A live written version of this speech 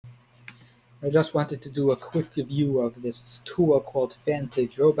I just wanted to do a quick review of this tool called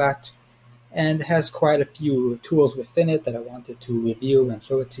Fanpage Robot, and it has quite a few tools within it that I wanted to review and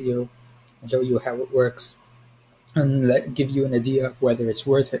show it to you, and show you how it works, and give you an idea of whether it's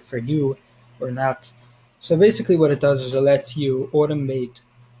worth it for you or not. So basically what it does is it lets you automate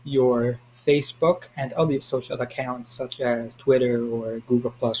your Facebook and other social accounts such as Twitter or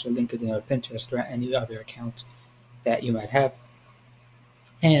Google Plus or LinkedIn or Pinterest or any other account that you might have.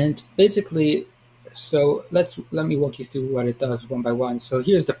 And basically, so let me walk you through what it does one by one. So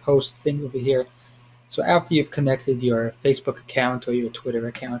here's the post thing over here. So after you've connected your Facebook account or your Twitter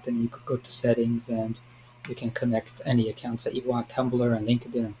account, and you could go to settings and you can connect any accounts that you want, Tumblr and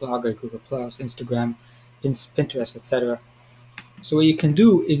LinkedIn and Blogger, Google Plus, Instagram, Pinterest, etc. So what you can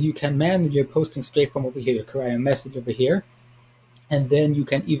do is you can manage your posting straight from over here. You can write a message over here, and then you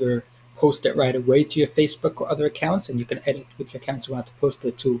can either post it right away to your Facebook or other accounts, and you can edit which accounts you want to post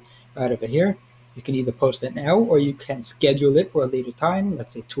it to right over here. You can either post it now, or you can schedule it for a later time,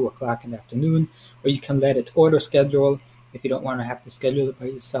 let's say 2 o'clock in the afternoon, or you can let it auto schedule. If you don't want to have to schedule it by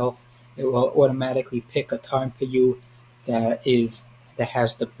yourself, it will automatically pick a time for you that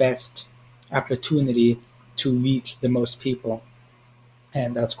has the best opportunity to reach the most people,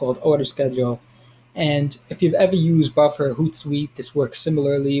 and that's called auto schedule. And if you've ever used Buffer Hootsuite, this works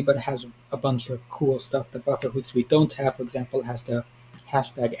similarly, but it has a bunch of cool stuff that Buffer Hootsuite don't have. For example, it has the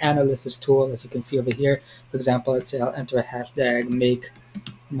hashtag analysis tool, as you can see over here. For example, let's say I'll enter a hashtag make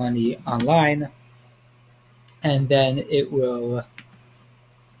money online, and then it will,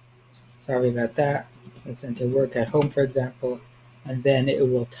 sorry about that, let's enter work at home, for example, and then it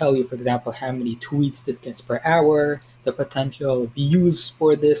will tell you, for example, how many tweets this gets per hour, the potential views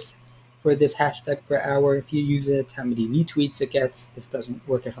for this hashtag per hour if you use it, how many retweets it gets. This doesn't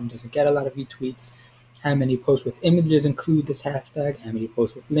work at home, doesn't get a lot of retweets. How many posts with images include this hashtag, how many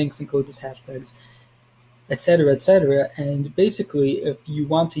posts with links include this hashtags, etc., etc. And basically, if you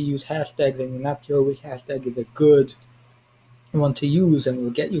want to use hashtags and you're not sure which hashtag is a good one to use and will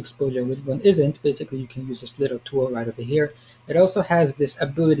get you exposure and which one isn't, basically you can use this little tool right over here. It also has this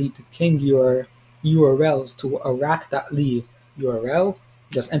ability to change your URLs to a rack.ly URL.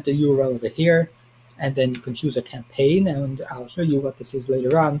 Just enter URL over here, and then you can choose a campaign, and I'll show you what this is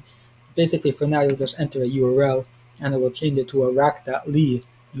later on. Basically, for now, you'll just enter a URL, and it will change it to a rack.ly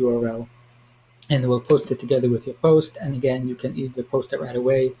URL, and it will post it together with your post. And again, you can either post it right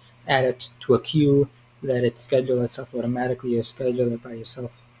away, add it to a queue, let it schedule itself automatically, or schedule it by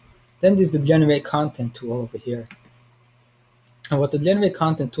yourself. Then there's the generate content tool over here. And what the generate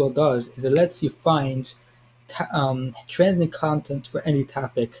content tool does is it lets you find trending content for any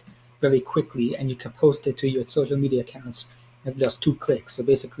topic very quickly, and you can post it to your social media accounts with just 2 clicks. So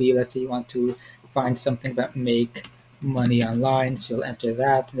basically, let's say you want to find something about make money online, so you'll enter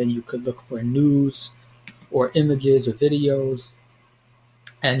that, and then you could look for news or images or videos,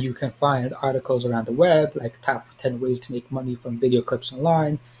 and you can find articles around the web like top 10 ways to make money from video clips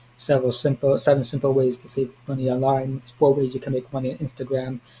online, 7 simple ways to save money online, 4 ways you can make money on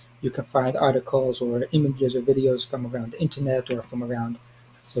Instagram. You can find articles or images or videos from around the internet or from around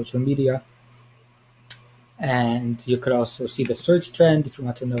social media. And you could also see the search trend if you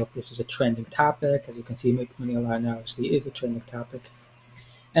want to know if this is a trending topic. As you can see, make money online obviously is a trending topic.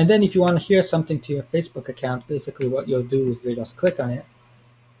 And then if you want to share something to your Facebook account, basically what you'll do is you just click on it,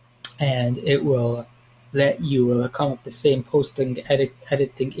 and it will let you come up the same posting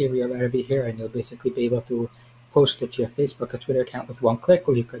editing area right over here, and you'll basically be able to post it to your Facebook or Twitter account with 1 click,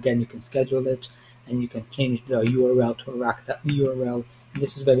 or you can schedule it, and you can change the URL to a rack.ly URL. And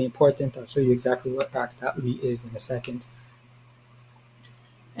this is very important. I'll show you exactly what rack.ly is in a second.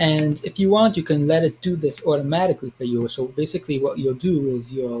 And if you want, you can let it do this automatically for you. So basically what you'll do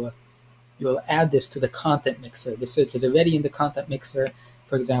is you'll add this to the content mixer. The search is already in the content mixer.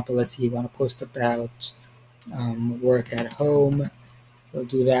 For example, let's say you want to post about work at home. You'll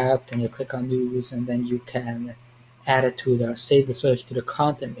do that, and you click on news, and then you can add it to save the search to the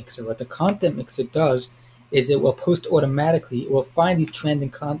content mixer. What the content mixer does is it will post automatically. It will find these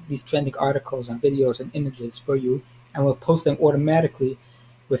trending articles and videos and images for you, and will post them automatically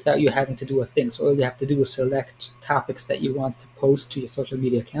without you having to do a thing. So all you have to do is select topics that you want to post to your social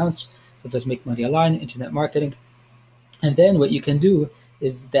media accounts, such as make money online, internet marketing. And then what you can do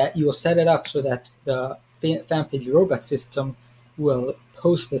is that you will set it up so that the Fanpage Robot system will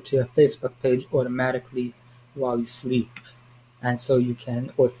post it to your Facebook page automatically while you sleep. And so you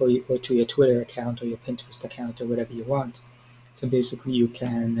can, or to your Twitter account or your Pinterest account or whatever you want. So basically you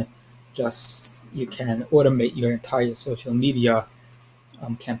can automate your entire social media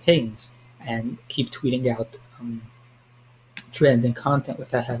campaigns and keep tweeting out trending content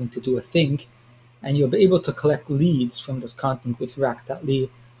without having to do a thing. And you'll be able to collect leads from this content with rack.ly.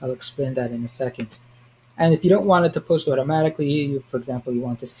 I'll explain that in a second. And if you don't want it to post automatically, for example, you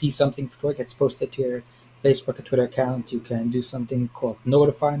want to see something before it gets posted to your Facebook or Twitter account, you can do something called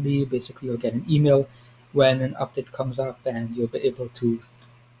notify me. Basically, you'll get an email when an update comes up, and you'll be able to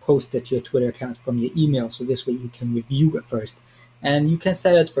post it to your Twitter account from your email. So this way you can review it first. And you can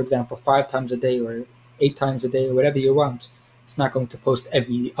set it, for example, 5 times a day or 8 times a day or whatever you want. It's not going to post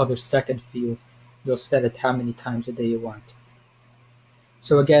every other second for you. You'll set it how many times a day you want.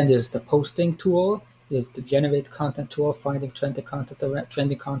 So again, there's the posting tool, there's the generate content tool, finding trending content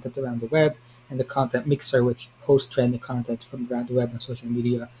around the web, and the content mixer, which posts trending content from around the web and social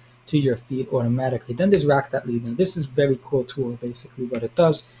media to your feed automatically. Then there's rack.ly. Now this is a very cool tool. Basically what it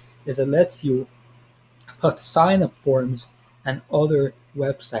does is it lets you put sign-up forms and other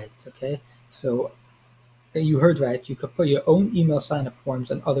websites, okay? So you heard right, you could put your own email sign-up forms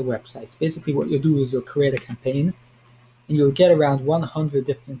on other websites. Basically what you'll do is you'll create a campaign, and you'll get around 100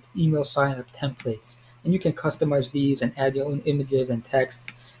 different email sign-up templates. And you can customize these and add your own images and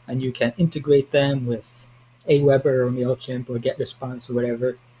texts, and you can integrate them with Aweber or MailChimp or GetResponse or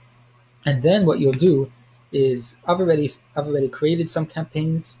whatever. And then what you'll do is I've already created some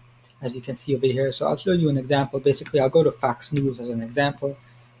campaigns, as you can see over here. So I'll show you an example. Basically, I'll go to Fox News as an example.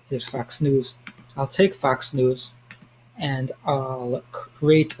 Here's Fox News. I'll take Fox News and I'll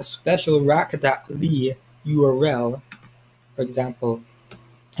create a special rack.ly URL. For example,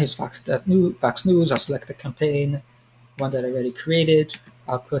 here's Fox News. I'll select the campaign, one that I already created.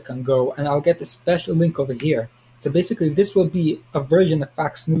 I'll click on go, and I'll get the special link over here. So basically, this will be a version of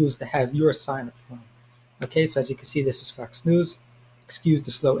Fox News that has your sign-up form. Okay, so as you can see, this is Fox News. Excuse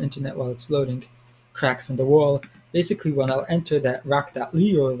the slow internet while it's loading. Cracks in the wall. Basically, when I'll enter that rack.ly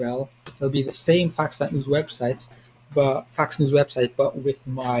URL, it'll be the same Fox News website, but with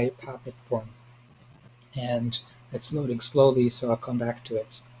my pop-up form. And it's loading slowly, so I'll come back to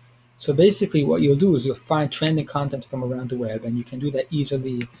it. So basically what you'll do is you'll find trending content from around the web, and you can do that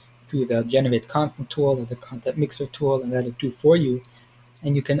easily through the generate content tool or the content mixer tool, and let it do for you.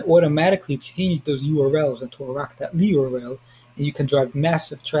 And you can automatically change those URLs into a rack.ly URL, and you can drive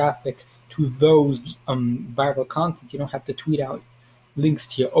massive traffic to those viral content. You don't have to tweet out links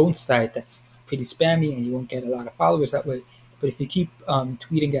to your own site. That's pretty spammy, and you won't get a lot of followers that way. But if you keep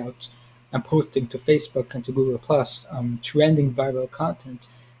tweeting out and posting to Facebook and to Google+, trending viral content,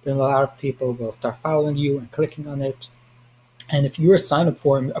 then a lot of people will start following you and clicking on it. And if your sign-up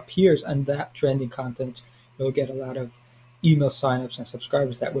form appears on that trending content, you'll get a lot of email sign-ups and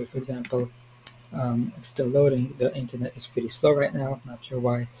subscribers that way. For example, it's still loading. The internet is pretty slow right now. Not sure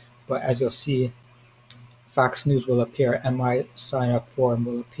why. But as you'll see, Fox News will appear and my sign-up form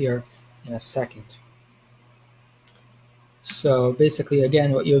will appear in a second. So basically,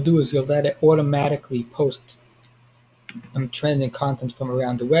 again, what you'll do is you'll let it automatically post trending content from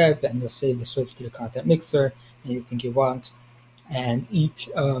around the web, and you'll save the search to the content mixer, anything you want. And each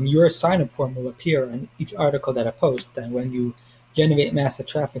your sign-up form will appear on each article that I post. And when you generate massive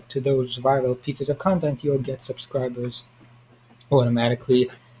traffic to those viral pieces of content, you'll get subscribers automatically.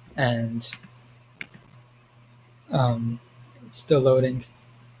 And it's still loading.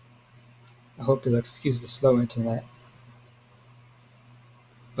 I hope you'll excuse the slow internet,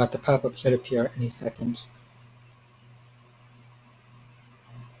 but the pop-up should appear any second.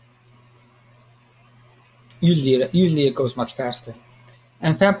 Usually it goes much faster.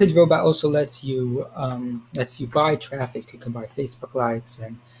 And Fanpage Robot also lets you buy traffic. You can buy Facebook likes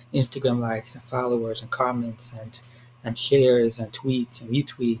and Instagram likes and followers and comments and shares and tweets and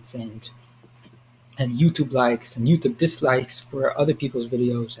retweets and YouTube likes and YouTube dislikes for other people's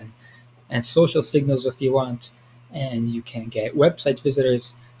videos and social signals if you want. And you can get website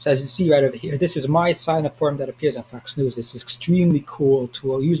visitors. So as you see right over here, this is my sign-up form that appears on Fox News. This is extremely cool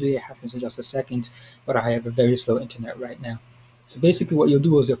tool. Usually it happens in just a second, but I have a very slow internet right now. So basically what you'll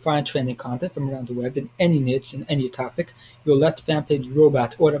do is you'll find trending content from around the web in any niche, in any topic. You'll let Fanpage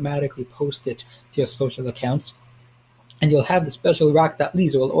Robot automatically post it to your social accounts. And you'll have the special rack.ly,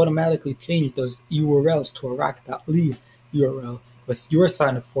 so it will automatically change those URLs to a rack.ly URL with your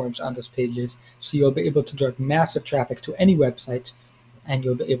sign-up forms on those pages. So you'll be able to drive massive traffic to any website, and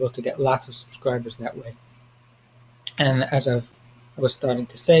you'll be able to get lots of subscribers that way. And as I was starting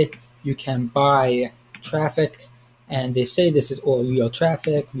to say, you can buy traffic, and they say this is all real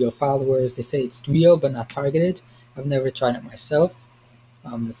traffic, real followers. They say it's real but not targeted. I've never tried it myself.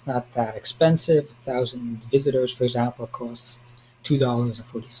 It's not that expensive. 1,000 visitors, for example, costs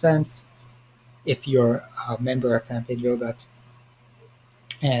 $2.40 if you're a member of Fanpage Robot.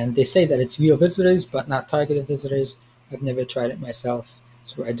 And they say that it's real visitors but not targeted visitors. I've never tried it myself,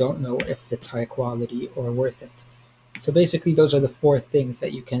 so I don't know if it's high quality or worth it. So basically, those are the 4 things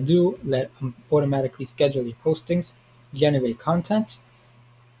that you can do. Let automatically schedule your postings, generate content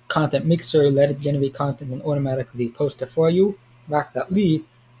mixer, let it generate content and automatically post it for you. Rack.ly,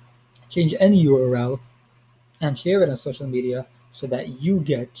 change any URL and share it on social media so that you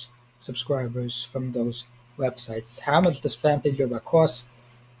get subscribers from those websites. How much does Fanpage Robot cost?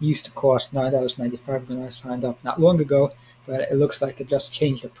 It used to cost $9.95 when I signed up not long ago, but it looks like it just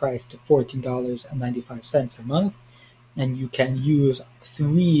changed the price to $14.95 a month. And you can use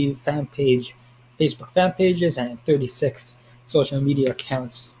 3 Facebook fan pages and 36 social media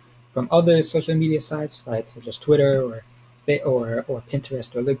accounts from other social media sites such as Twitter or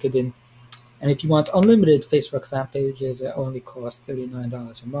Pinterest or LinkedIn. And if you want unlimited Facebook fan pages, it only costs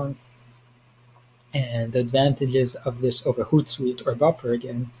 $39 a month. And the advantages of this over Hootsuite or Buffer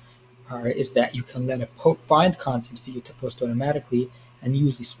again is that you can let it find content for you to post automatically and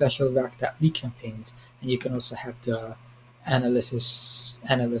use the special Rack.ly campaigns. And you can also have the analysis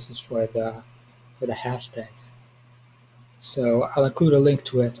for the hashtags. So I'll include a link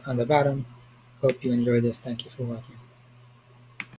to it on the bottom. Hope you enjoyed this. Thank you for watching.